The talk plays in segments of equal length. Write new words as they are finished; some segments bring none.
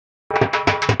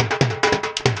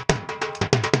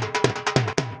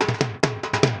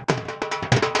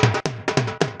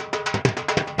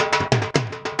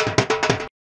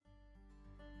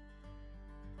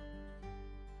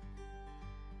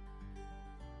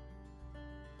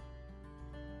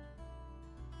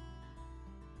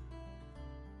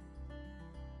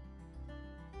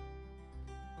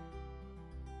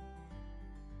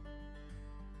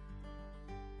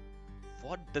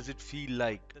What does it feel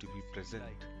like to be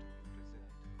present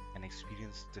and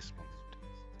experience this moment,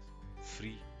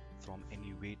 free from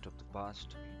any weight of the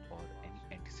past or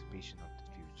any anticipation of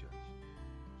the future?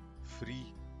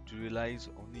 Free to realize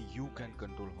only you can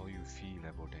control how you feel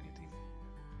about anything.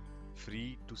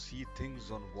 Free to see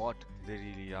things on what they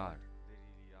really are.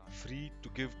 Free to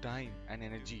give time and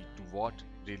energy to what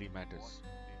really matters.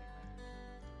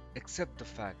 Accept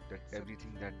the fact that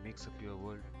everything that makes up your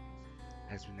world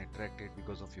has been attracted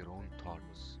because of your own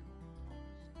thoughts.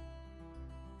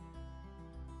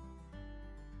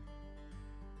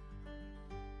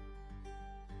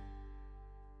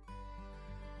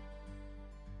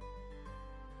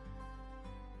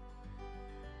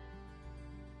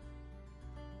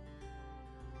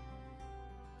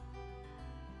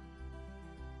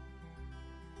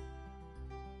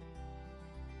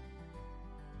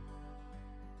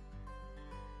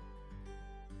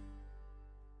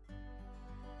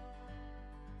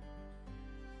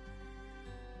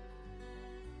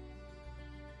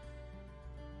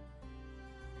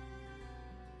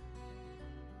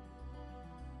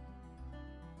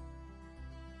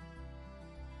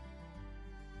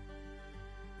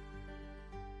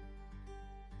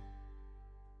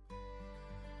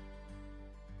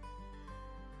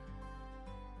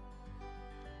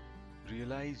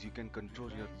 Realize you can control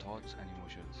your thoughts and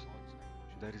emotions.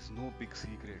 There is no big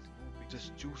secret.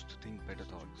 Just choose to think better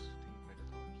thoughts.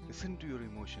 Listen to your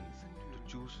emotions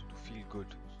to choose to feel good.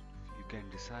 You can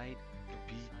decide to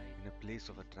be in a place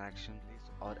of attraction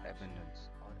or abundance.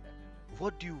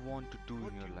 What do you want to do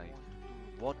in your life?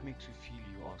 What makes you feel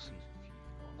you awesome?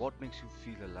 What makes you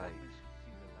feel alive?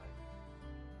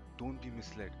 Don't be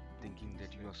misled thinking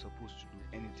that you are supposed to do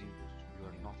anything you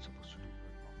are not supposed to do.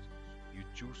 You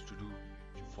choose to do,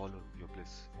 follow your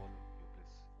bliss.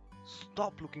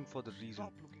 Stop looking for the reason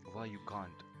why you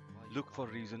can't. Look for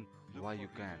reason why you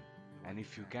can. And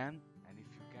if you can,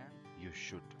 you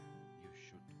should.